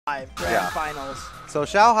Grand Finals. So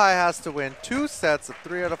Xiao has to win 2 sets of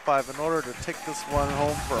 3 out of 5 in order to take this one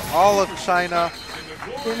home for all of China.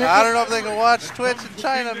 I don't know if they can watch Twitch in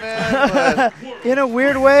China, man. But in a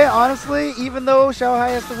weird way, honestly, even though Xiao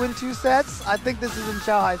has to win 2 sets, I think this is in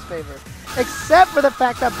Xiao's favor. Except for the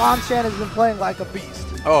fact that Bonchan has been playing like a beast.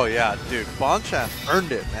 oh yeah, dude, Bonchan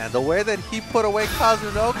earned it, man. The way that he put away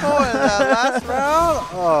Kazunoko in that last round,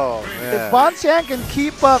 oh man. If Bonchan can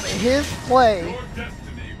keep up his play,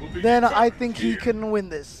 then I think he can win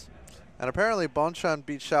this. And apparently Bonchan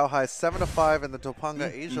beat Xiao 7-5 in the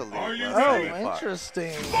Topanga Asia League. Oh,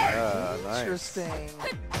 interesting. Yeah, nice. Interesting.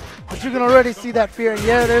 But you can already see that fear. And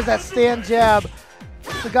yeah, there's that stand jab.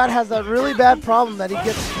 Sagat has that really bad problem that he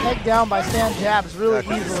gets pegged down by stand jabs really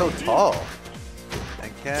easily. He's so tall.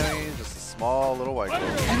 And Kenny, just a small little white girl.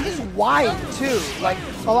 And he's wide too. Like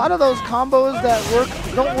a lot of those combos that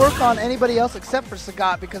don't work on anybody else except for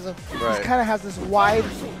Sagat because of he kind of has this wide,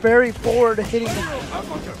 very forward hitting,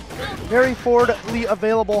 very forwardly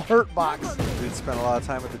available hurt box. Dude spent a lot of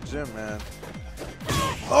time at the gym, man.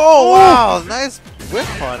 Oh wow, nice whip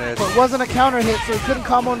punish. But it wasn't a counter hit, so he couldn't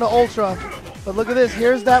combo into Ultra. But look at this,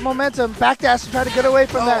 here's that momentum. Backdash to try to get away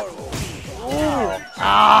from that. Wow.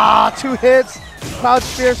 Ah, 2 hits. Cloud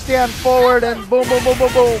Spear stand forward and boom, boom, boom,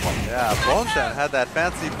 boom, boom. Yeah, Bonchan had that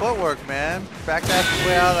fancy footwork, man. Backdash his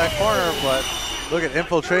way out of that corner, but look at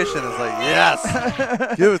infiltration. It's like, yes,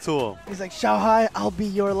 give it to him. He's like, Xiao, I'll be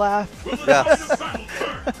your laugh. Yes.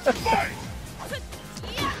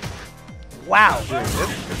 Wow. Dude,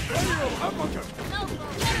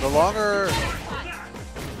 the longer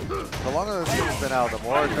the team has been out, the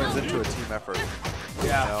more it turns into a team effort.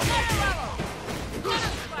 Yeah. You know?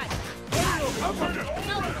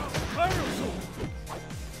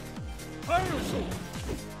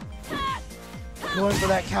 Going for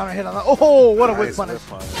that counter hit on the. Oh, what a whip Nice punish. whip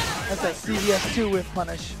punish. That's that CVS2 whip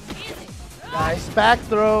punish. Nice back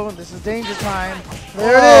throw. This is danger time.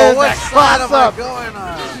 There it is. What That side am cross up. I going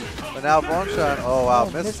on? But now Bonchan, oh wow,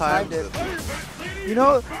 mistimed it. You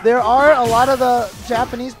know, there are a lot of the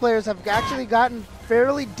Japanese players have actually gotten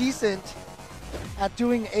fairly decent at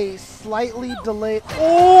doing a slightly delayed.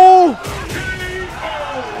 Oh!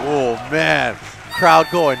 Oh man, crowd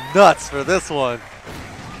going nuts for this one.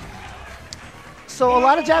 So a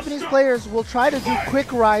lot of Japanese players will try to do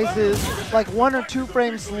quick rises like 1 or 2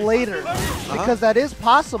 frames later because that is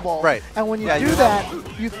possible. Right. And when you do that,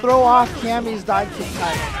 you throw off Cammy's dive kick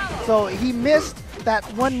timing. So he missed that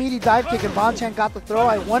one meaty dive kick and Bonchan got the throw.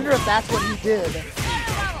 I wonder if that's what he did.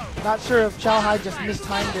 Not sure if Xiao just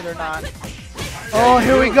mistimed it or not. Oh,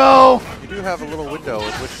 here we go. You do have a little window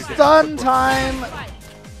in which you can Stun time.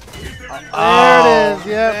 Oh, there it is.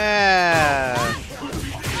 Yep. Man.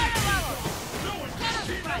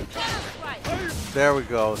 There we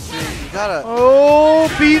go. See, you gotta. Oh,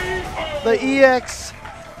 beat the EX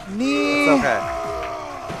knee. It's okay.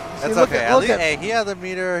 That's okay. At least, hey, he had the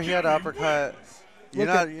meter. He had the uppercut. You're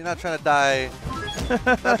not trying to die.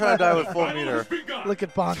 Not trying to die with full meter. Look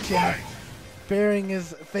at Bonchan burying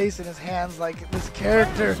his face in his hands like this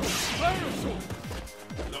character.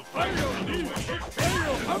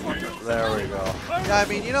 There we go. Yeah, I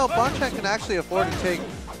mean, you know, Bonchan can actually afford to take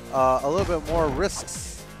a little bit more risks.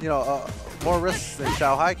 You know, more risks than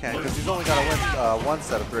Xiao can because he's only got to win 1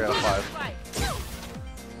 set of 3 out of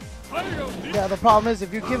 5. Yeah, the problem is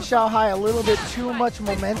if you give Xiao a little bit too much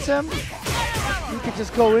momentum, you could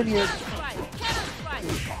just go in here.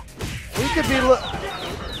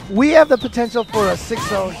 We have the potential for a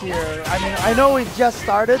 6-0 here. I mean, I know we've just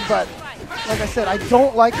started, but like I said, I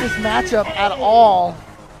don't like this matchup at all.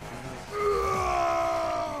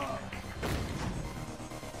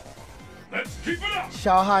 Let's keep it up.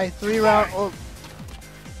 Xiao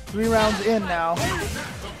 3 rounds in now.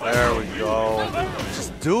 There we go.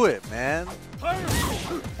 Just do it, man.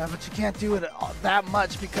 Yeah, but you can't do it that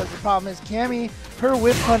much because the problem is Cammy, her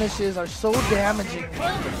whip punishes are so damaging.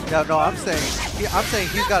 No, I'm saying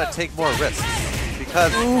he's got to take more risks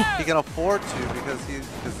because he can afford to because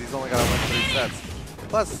he's only got to win 3 sets.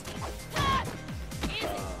 Plus,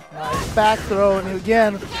 nice back throw, and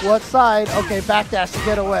again, what side? Okay, backdash to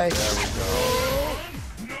get away. There we go.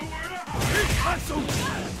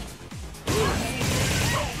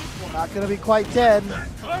 Not going to be quite dead,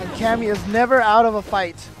 and Cammy is never out of a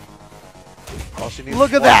fight. All she needs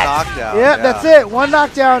Look is at one that. knockdown. Yeah, that's it. 1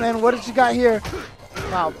 knockdown, and what did she got here?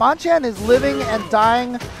 Wow, Bonchan is living and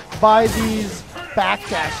dying by these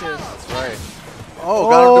backdashes. That's right. Oh,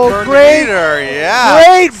 got him to burn great, the meter. Yeah.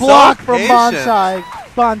 Great block so from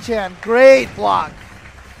Bonchan. Great block.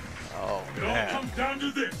 Oh, It all man. comes down to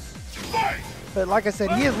this. Fight! But like I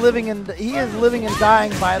said, he is living and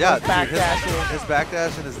dying by Yeah, those back dude, dashes. his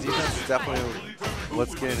backdash and his defense is definitely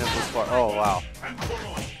what's getting him this far. Oh, wow.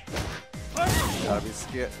 Gotta be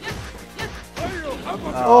scared.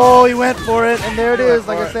 Oh, he went for it, and there it is.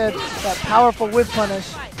 Like I said, that powerful whip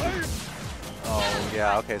punish. Oh,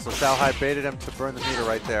 yeah, okay. So Xiao Hai baited him to burn the meter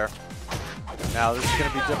right there. Now this is going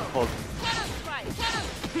to be difficult.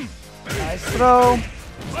 Nice throw.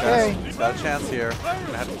 Okay. He's got a chance here.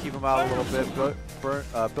 Gonna have to keep him out a little bit.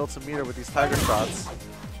 Build some meter with these tiger shots.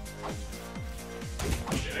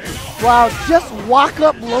 Wow, just walk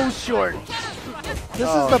up low short. This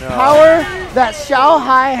is the power that Xiao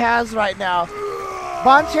Hai has right now.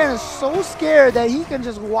 Bonchan is so scared that he can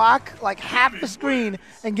just walk like half the screen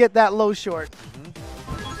and get that low short.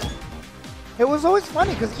 It was always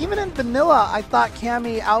funny because even in vanilla, I thought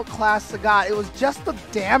Cammy outclassed Sagat. It was just the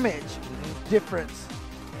damage difference.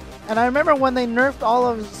 And I remember when they nerfed all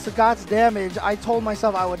of Sagat's damage, I told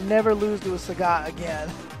myself I would never lose to a Sagat again.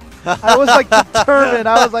 I was like determined.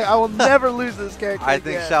 I was like, I will never lose this character I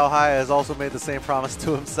think again. Xiao Hai has also made the same promise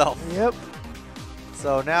to himself. Yep.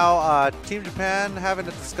 So now Team Japan having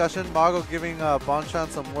a discussion. Mago giving Bonchan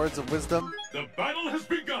some words of wisdom. The battle has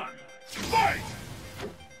begun. Fight!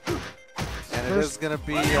 And it is going to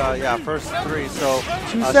be, yeah, first three. So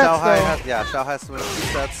Two sets, Xiao Hai though. has, yeah, Xiao Hai has to win 2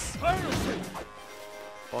 sets.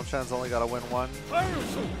 Bonchan's only got to win 1.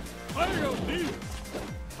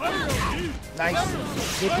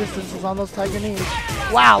 Nice. Good distances on those tiger knees.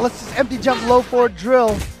 Wow, let's just empty jump low forward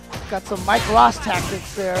drill. Got some Mike Ross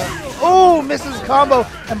tactics there. Oh, misses combo.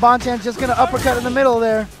 And Bonchan's just going to uppercut in the middle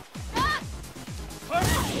there.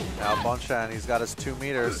 Now Bonchan, he's got his 2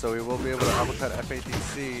 meters, so he will be able to uppercut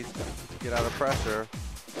FADC to get out of pressure.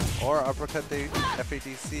 Or uppercut the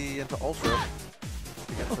FADC into Ultra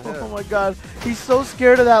to get the hit. Oh my god. He's so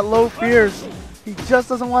scared of that low fierce. He just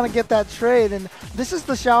doesn't want to get that trade. And this is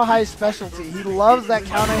the Xiao Hai specialty. He loves that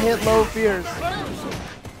counter hit low fierce.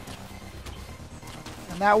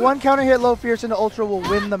 And that one counter hit low fierce into Ultra will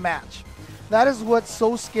win the match. That is what's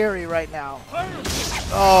so scary right now.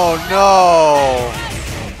 Oh no!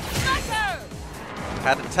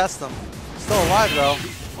 Had to test him. Still alive though.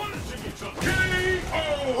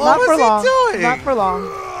 Not for long. Doing? Not for long.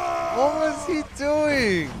 What was he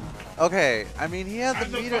doing? Okay, I mean he had the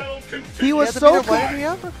meter. He was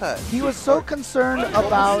He was so concerned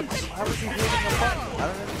about. How was he holding the button? I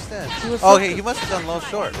don't understand. He was so Okay, he must have done low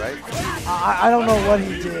short, right? I don't know what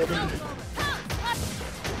he did,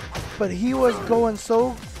 but he was going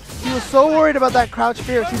so. He was so worried about that crouch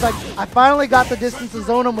fierce. He's like, I finally got the distance to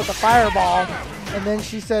zone him with a fireball. And then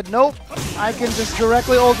she said, nope, I can just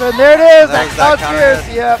directly ultra. And there it is, that crouch fierce.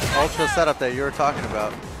 Yep. Ultra setup that you were talking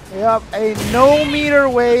about. Yep, a no meter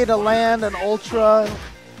way to land an ultra.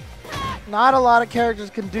 Not a lot of characters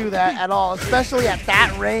can do that at all, especially at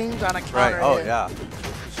that range on a counter Right, oh hit. yeah.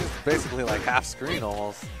 She's basically like half screen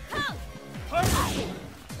almost.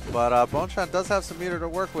 But Bonchan does have some meter to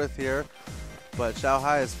work with here. But Xiao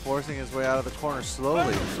Hai is forcing his way out of the corner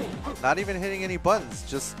slowly. Not even hitting any buttons,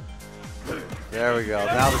 just... There we go,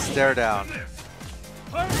 now the stare down.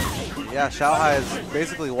 Yeah, Xiao Hai has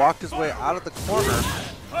basically walked his way out of the corner.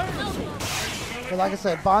 But like I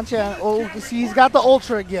said, Bonchan, oh, see, he's got the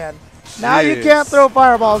ultra again. Now you Jeez. can't throw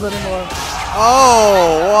fireballs anymore.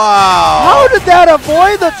 Oh, wow. How did that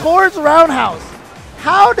avoid the Tor's roundhouse?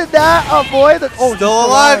 How did that avoid the... Oh, Still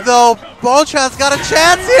alive though. Bonchan's got a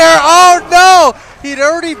chance here. Oh no! He'd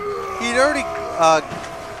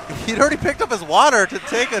already picked up his water to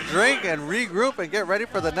take a drink and regroup and get ready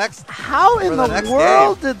for the next. How in the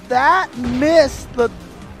world did that miss the?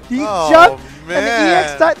 He Oh, jumped man. and the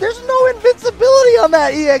EX dive. There's no invincibility on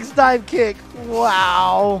that EX dive kick.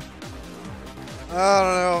 Wow. I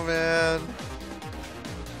don't know, man.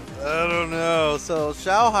 I don't know. So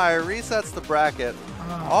Xiao Hai resets the bracket.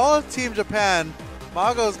 All of Team Japan,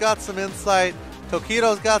 Mago's got some insight,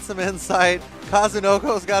 Tokido's got some insight,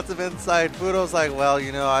 Kazunoko's got some insight, Fudo's like, well,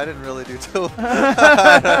 you know, I didn't really do too.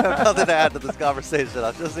 I have nothing to add to this conversation.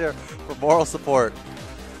 I'm just here for moral support.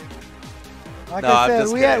 Like No, I I'm said,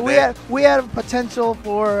 just we had potential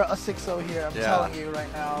for a 6-0 here. I'm Yeah. telling you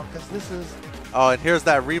right now, because this is. Oh, and here's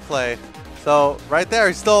that replay. So right there,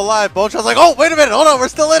 he's still alive. Bonchan's like, oh, wait a minute, hold on, we're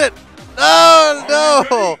still in it. No,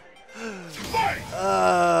 no.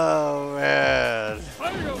 Oh, man.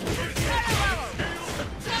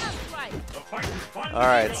 All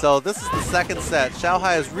right, so this is the second set. Xiao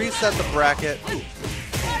Hai has reset the bracket.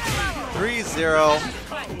 3-0.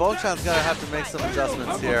 Bonchan's going to have to make some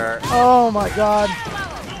adjustments here. Oh my God,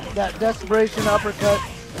 that desperation uppercut.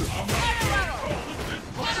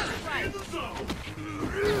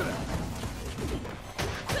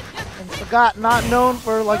 And forgot, not known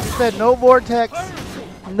for, like you said, no vortex,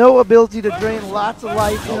 no ability to drain lots of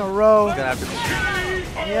life in a row. Gonna have to.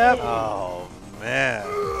 Yep. Oh man.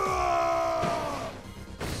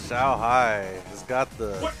 Xiao Hai has got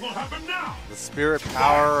the spirit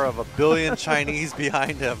power of a billion Chinese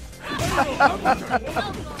behind him.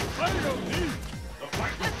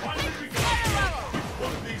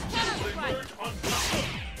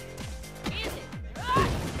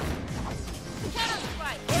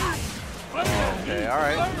 Okay,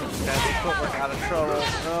 alright. Catz footwork out of trouble.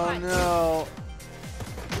 Oh no.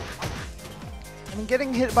 I mean,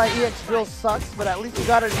 getting hit by EX drill sucks, but at least you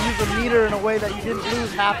got to use a meter in a way that you didn't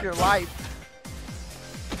lose half your life.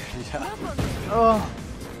 Yeah. Oh.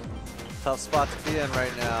 Tough spot to be in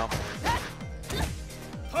right now.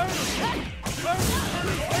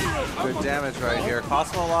 Good damage right here.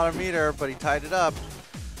 Cost him a lot of meter, but he tied it up.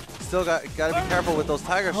 Still got to be careful with those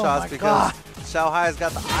tiger shots because Xiao Hai's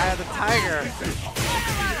got the eye of the tiger.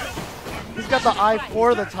 He's got the eye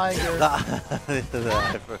for the tiger.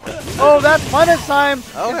 Oh, that's punish time.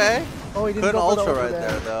 Okay. Oh, he didn't Couldn't go for the ultra right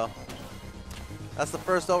there. there, though. That's the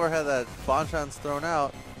first overhead that Bonchan's thrown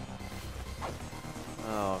out.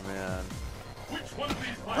 Oh, man.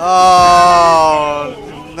 Oh,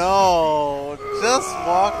 no. Just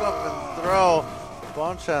walk up and throw.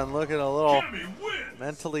 Bonchan looking a little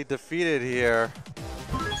mentally defeated here.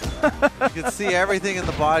 You can see everything in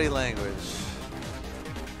the body language.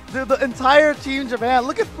 Dude, the entire Team Japan.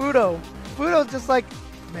 Look at Fudo. Fudo's just like,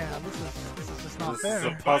 man, this is just not fair.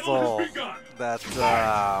 This is a puzzle that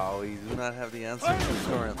we do not have the answer to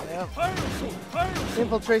currently. Yep.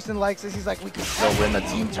 Infiltration likes this. He's like, we can still win the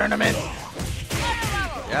team tournament.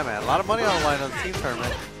 Yeah, man, a lot of money on the line on the team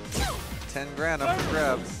tournament. 10 grand up for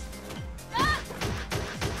grabs.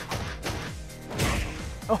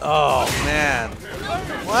 Oh man.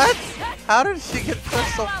 What? How did she get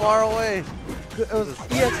pushed so far away? It was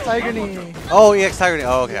EX Tiger Knee. Oh, EX Tiger Knee.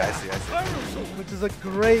 Oh, okay, I see. Which is a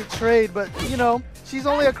great trade, but you know, she's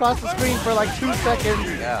only across the screen for like 2 seconds.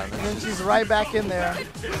 Yeah. And then she's right back in there.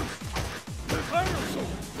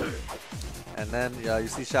 And then you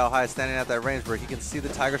see Xiao Hai standing at that range where he can see the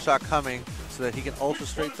tiger shot coming so that he can ultra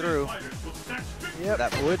straight through. Yep.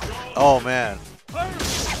 That would. Oh man.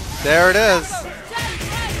 There it is.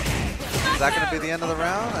 Is that going to be the end of the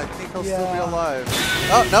round? I think he'll still be alive.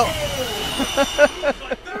 Oh, no.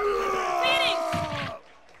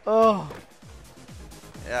 Oh.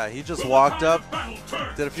 Yeah, he just walked up,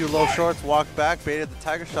 did a few low shorts, walked back, baited the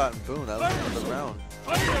tiger shot, and boom, that was the end of the round.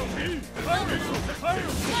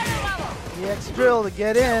 EX drill to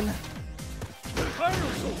get in.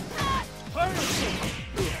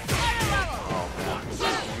 Oh, man.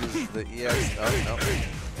 Use the EX. Oh, no.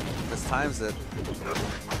 Mistimes it.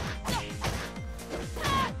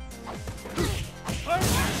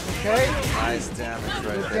 Okay. Nice damage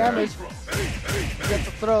right there. Damage. Gets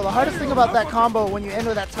the throw. The hardest thing about that combo when you end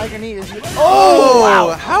with that tiger knee is you. Oh,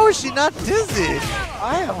 wow. How is she not dizzy?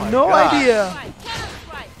 I have no idea.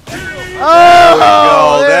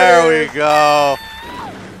 Oh, there we go.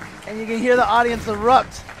 And you can hear the audience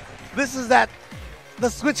erupt. This is that. The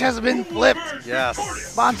switch has been flipped. Yes.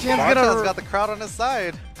 Bonchan's got the crowd on his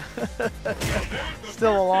side.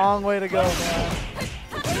 Still a long way to go, man.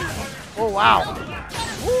 Oh, wow.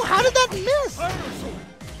 Ooh, how did that miss?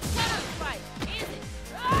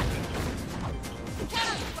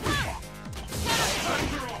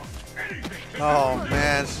 Oh,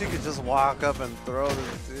 man. She could just walk up and throw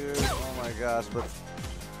this dude. Oh, my gosh. But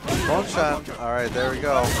Bonchan. All right, there we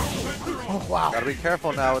go. Oh, wow. Got to be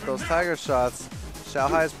careful now with those tiger shots. Xiao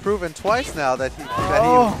Hai has proven twice now that he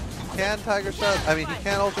can tiger shot. I mean, he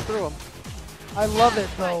can ultra through him. I love it,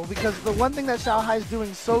 though, because the one thing that Xiao Hai is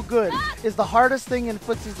doing so good is the hardest thing in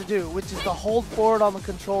footsies to do, which is to hold forward on the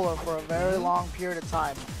controller for a very long period of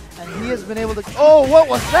time. And he has been able to... Oh, what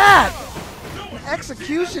was that? An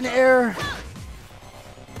execution error.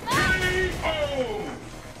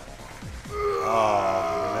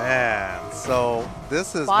 Oh, man. So,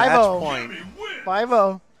 this is 5-0. match point.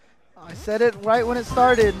 5-0. I said it right when it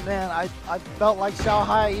started, man. I felt like Xiao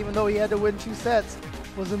Hai, even though he had to win 2 sets,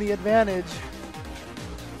 was in the advantage.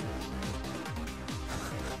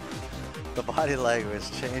 The body language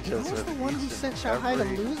changes. Who was the one who sent Xiao Hai to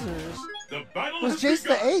losers? The battle It was Jace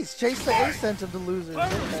the Ace. Jace the Ace sent him to losers.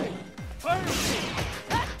 Okay.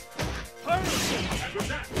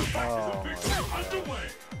 Oh,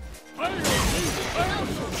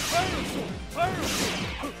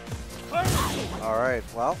 all right,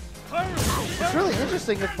 well. It's really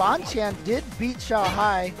interesting. If Bonchan did beat Xiao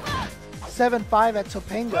Hai 7-5 at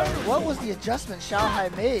Topanga, what was the adjustment Xiao Hai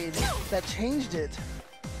made that changed it?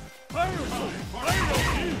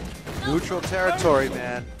 Neutral territory,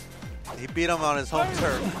 man. He beat him on his home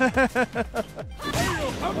turf.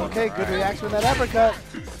 Okay, good reaction with that uppercut.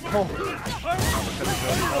 Oh.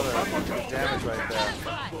 Another damage right there.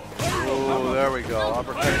 Oh, there we go.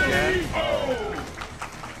 Uppercut again. Oh.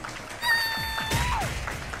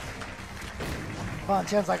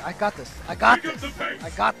 Bonchan's like, I got this. I got this. I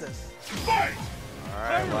got this.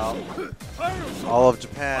 Alright, well, all of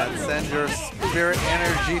Japan, send your spirit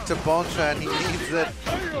energy to Bonchan. He needs it.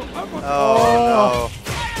 Oh, no.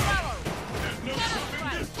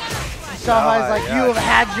 Xiaohai's like, you have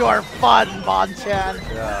had your fun, Bonchan.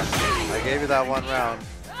 Yeah, I gave you that one round.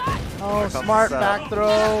 Oh, smart back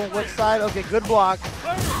throw. Which side? Okay, good block.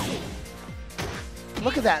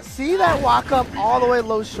 Look at that. See that walk up all the way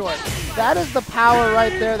low short. That is the power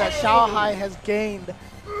right there that Xiaohai has gained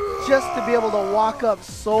just to be able to walk up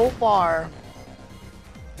so far.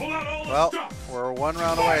 Well, we're one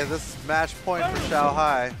round away. This is match point for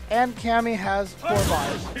Xiaohai. And Cammy has 4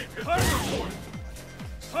 bars.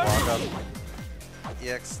 Walk up.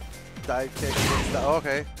 EX dive kick.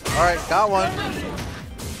 Okay. All right, got one.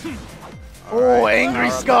 Oh,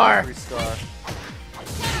 angry scar. Angry scar.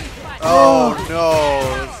 Oh no,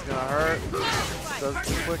 this is gonna hurt. Does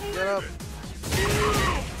too quick get up.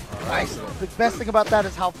 Nice. The best thing about that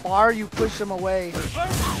is how far you push him away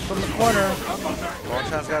from the corner.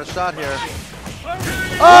 Bonchan's got a shot here.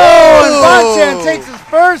 Oh, and Bonchan takes his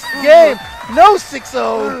first game. No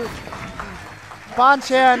 6-0.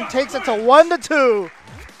 Bonchan takes it to 1-2.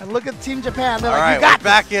 And look at Team Japan. They're like, right, you got we're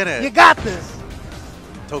back in it. You got this.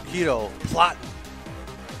 Tokido plotting.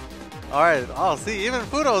 All right. Oh, see, even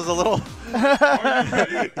Fudo's a little.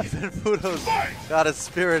 Even Fudo's got his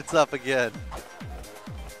spirits up again.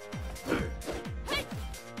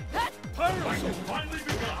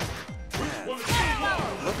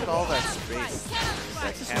 Look at all that space.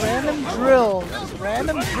 Just random drill. Just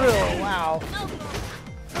random drill. Wow.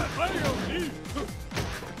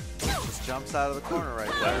 Just jumps out of the corner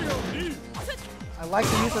right there. I like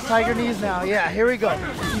the use of Tiger Knees now. Yeah, here we go.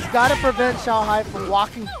 He's got to prevent Xiaohai from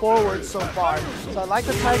walking forward so far. So I like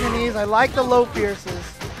the Tiger Knees. I like the low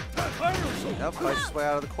pierces. Yep, fights his way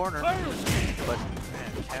out of the corner. But,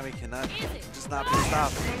 man, Cammy cannot just not be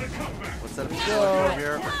stopped. What's that over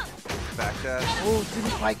here? Back dash. Oh,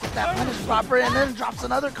 didn't quite get that punish proper, and then drops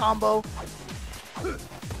another combo. You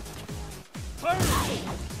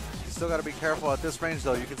still got to be careful at this range,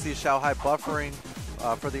 though. You can see Xiaohai buffering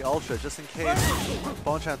for the ultra, just in case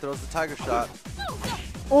Bonchan throws the tiger shot.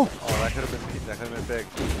 Oh, that could have been big.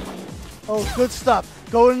 Oh, good stuff.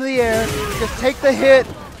 Go into the air. Just take the hit.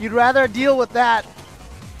 You'd rather deal with that.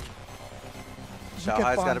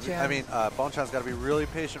 Xiaohai's got to be. I mean, Bonchan's got to be really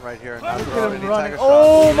patient right here and not Look throw at any him running. tiger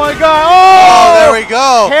Oh shots. my God! Oh, there we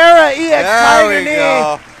go. Hera EX There Tiger we Knee.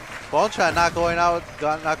 go. Bonchan not going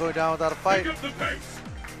down without a fight.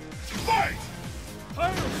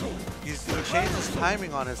 He changed his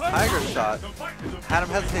timing on his tiger shot. Had him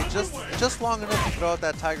hesitate just long enough to throw out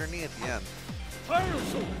that tiger knee at the end.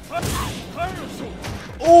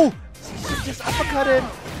 Oh, he should just uppercut in.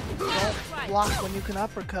 Don't block when you can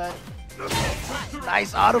uppercut.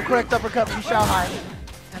 Nice autocorrect uppercut from Xiaohai.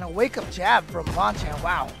 And a wake-up jab from Bonchan.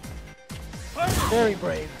 Wow. Very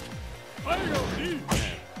brave.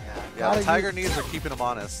 Yeah, the tiger knees are keeping him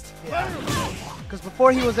honest. Yeah. Because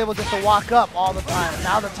before he was able just to walk up all the time.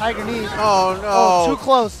 Now the tiger knees. Oh, no. Oh, too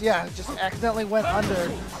close. Yeah, just accidentally went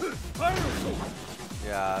under.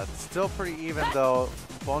 Yeah, it's still pretty even, though.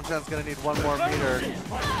 Bonchan's going to need one more meter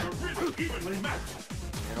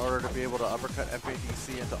in order to be able to uppercut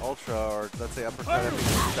FADC into Ultra, or let's say uppercut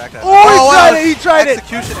FADC back at. Oh, he tried it!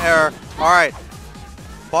 Execution error. All right.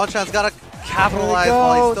 Bonchan's got to capitalize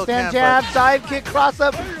while he still Stand can. jab, dive kick, cross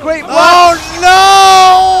up. Great block. Oh,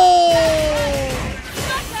 no!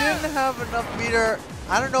 Didn't have enough meter.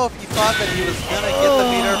 I don't know if he thought that he was going to get the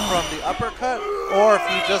meter from the uppercut or if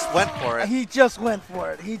he just went for it. He just went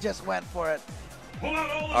for it. He just went for it.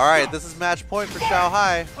 All right, this is match point for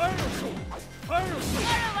Xiaohai.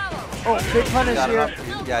 Oh, big punish here.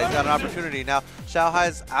 Yeah, he's got an opportunity. Now,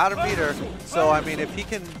 Xiaohai's out of meter, so, I mean, if he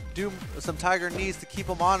can do some tiger knees to keep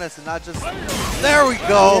him honest and not just... There we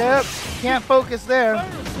go! Yep, can't focus there.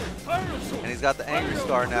 And he's got the angry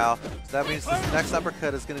scar now, so that means this next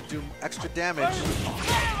uppercut is going to do extra damage.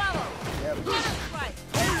 Yep.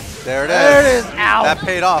 There it is. There it is. Ow. That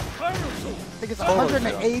paid off. I think it's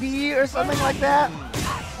 180 or something like that.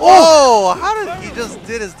 Oh, how did he just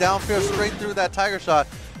did his down fair straight through that tiger shot?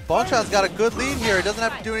 Bonchan's got a good lead here. He doesn't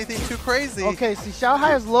have to do anything too crazy. Okay, see,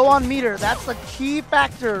 Xiaohai is low on meter. That's the key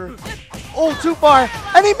factor. Oh, too far.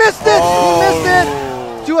 And he missed it. He missed it.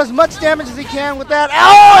 do as much damage as he can with that.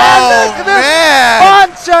 Oh, and man!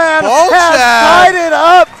 Bonchan has tied it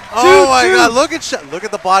up. Oh my God! Look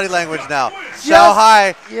at the body language now. Xiao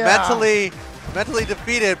Hai mentally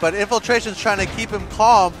defeated, but Infiltration's trying to keep him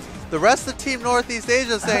calm. The rest of Team Northeast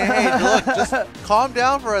Asia is saying, "Hey, look, just calm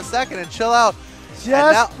down for a second and chill out."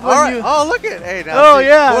 Oh, look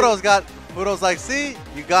at Fudo's like, see,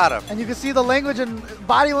 you got him. And you can see the language and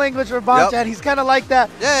body language for Bonchan. He's kind of like that.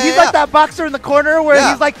 He's like that boxer in the corner where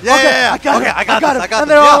he's like, I got him. And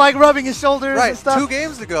they're all like rubbing his shoulders and stuff. 2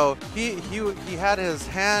 games ago, he had his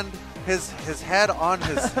hand, his head on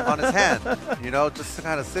his hand, you know, just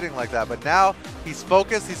kind of sitting like that. But now he's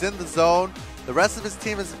focused. He's in the zone. The rest of his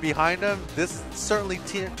team is behind him. This certainly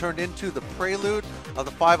turned into the prelude of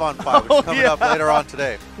the 5-on-5, which is coming up later on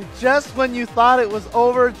today. Just when you thought it was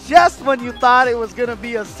over, just when you thought it was going to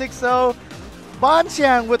be a 6-0,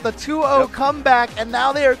 Bonchan with a 2-0 comeback, and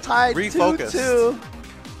now they are tied 2-2.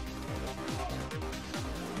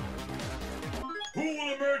 Who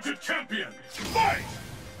will emerge a champion? Fight!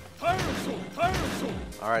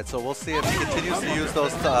 All right, so we'll see if he continues to use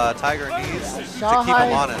those tiger knees to Xiao keep Hai.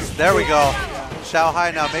 him honest. There we go. Xiao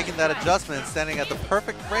Hai now making that adjustment, standing at the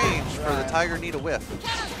perfect range for the tiger knee to whiff.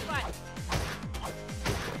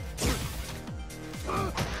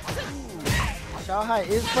 Xiao Hai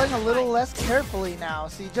is playing a little less carefully now.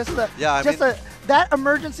 See, that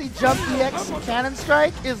emergency jump EX cannon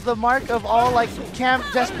strike is the mark of all like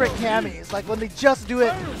desperate camis. Like when they just do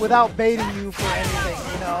it without baiting you for anything,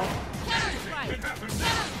 you know.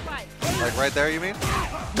 Like right there, you mean?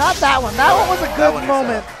 Not that one. That one was a good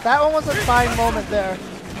moment. That one was a fine moment there.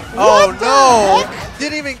 Oh no!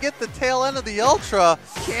 Didn't even get the tail end of the ultra.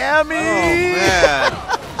 Cammy! Oh man.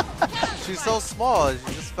 She's so small,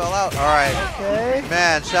 she just fell out. All right. Okay.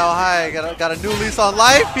 Man, Xiao Hai got a new lease on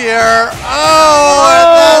life here.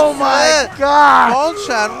 Oh my God.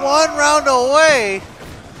 Bonchan 1 round away.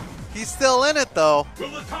 He's still in it though.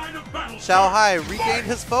 Xiao Hai regained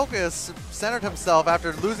his focus, centered himself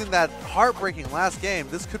after losing that heartbreaking last game.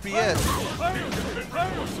 This could be it.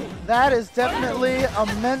 That is definitely a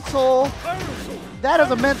mental. That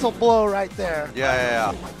is a mental blow right there.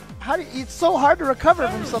 Yeah. It's so hard to recover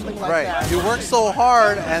from something like that. You work so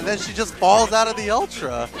hard, and then she just falls out of the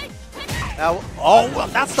ultra. Now,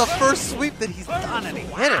 that's the first sweep that he's done, and he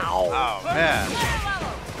hit it. Oh man.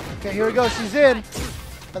 Okay, here we go. She's in,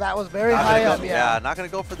 but that was very high up. Yeah, not gonna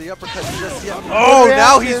go for the uppercut just yet. Oh,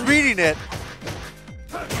 now he's reading it.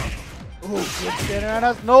 Ooh, good standing on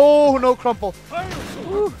us. No crumple.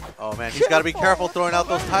 Ooh. Oh man, he's got to be careful throwing out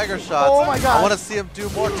those tiger shots. Oh my God. I want to see him do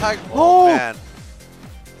more tiger. Oh man.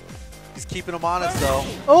 He's keeping him honest though.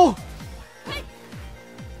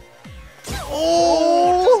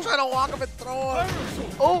 Just trying to walk him and throw him.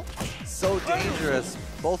 So dangerous,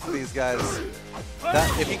 both of these guys.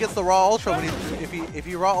 If he gets the raw ultra, if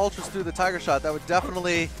he raw ultras through the tiger shot, that would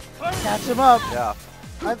definitely catch him up. Yeah.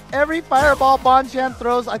 Every fireball Bonchan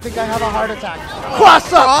throws, I think I have a heart attack.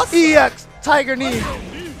 Cross up, EX, tiger knee.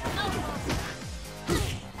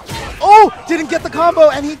 Didn't get the combo,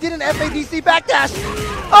 and he did an FADC backdash.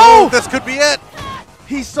 This could be it.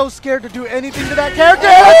 He's so scared to do anything to that character.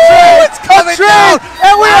 It's coming down.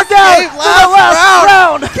 And we are down to the last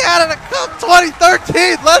round. Canada Cup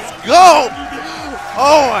 2013. Let's go.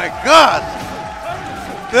 Oh my God.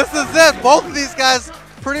 This is it. Both of these guys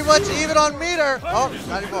pretty much even on meter. Oh,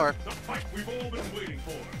 not anymore.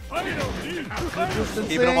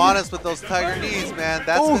 Keeping him honest with those tiger knees, man.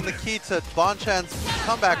 That's been the key to Bonchan's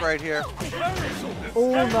comeback right here.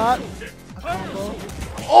 Not a combo.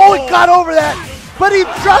 He got over that, but he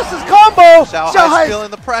drops his combo. Xiao Hai's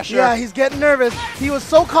feeling the pressure. Yeah, he's getting nervous. He was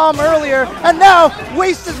so calm earlier, and now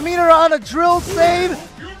wastes his meter on a drill save.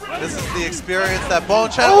 This is the experience that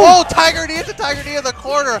Bonchan. Tiger knee into tiger knee in the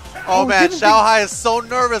corner. Oh man, Xiao Hai is so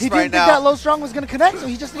nervous right now. He didn't think that low strong was going to connect, so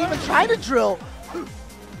he just didn't even try to drill.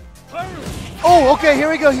 Okay, here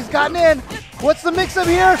we go. He's gotten in. What's the mix-up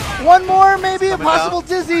here? One more, maybe a possible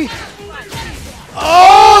dizzy. There it goes.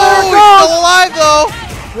 He's still alive though.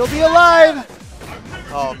 He'll be alive.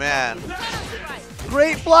 Oh man.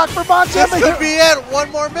 Great block for Bonchan. This could be it. One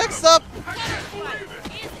more mix-up.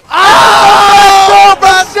 Xiao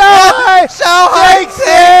Hai takes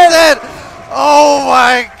it. Oh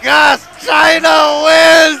my gosh, China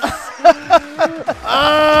wins.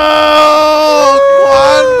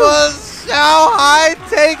 QANBA's Xiao Hai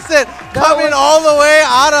takes it. Coming all the way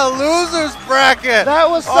out of loser's bracket. That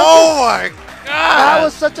was my God. That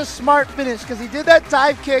was such a smart finish because he did that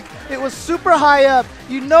dive kick. It was super high up.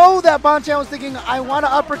 You know that Bonchan was thinking, I want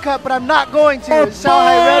to uppercut, but I'm not going to. Xiao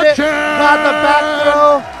Hai read it, got the back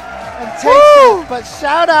throw, and takes it. But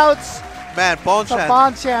shout outs Man, to Bonchan.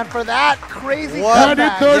 Bonchan for that crazy What? And in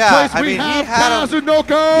comeback. third Yeah, place, I we mean, he have had him-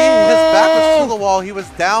 Kazunoko. His back was to the wall. He was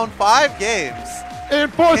down 5 games. In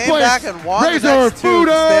fourth Came place, back and won the Razor next 2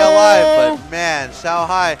 to Fudo. stay alive. But man, Xiao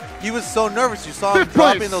Hai, he was so nervous. You saw him Fifth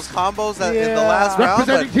place. dropping those combos in the Yeah. last round.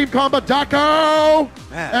 Representing But Team Combat, Dako.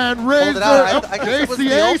 man, And pulled Razor, it out. I guess it was Ace the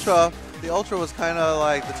the Ace. Ultra. The Ultra was kind of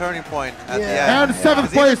like the turning point at the Yeah. end. And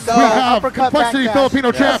seventh 'Cause even place, though- we have Uppercut Complexity backdash.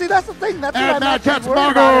 Filipino Yeah. champ. See, that's the thing. That's And what I'm Mad actually Catz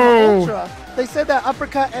worried about in Mago. Ultra. They said that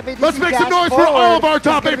uppercut FADC Let's make some dash noise for forward all of our is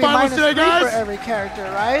top gonna 8 be finalists today, -3 guys. for every character,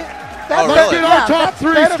 right? Oh, Let's really? get our top that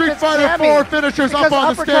 3 Street benefits Fighter Cammy 4 finishers up because on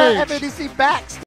the uppercut stage. FADC backs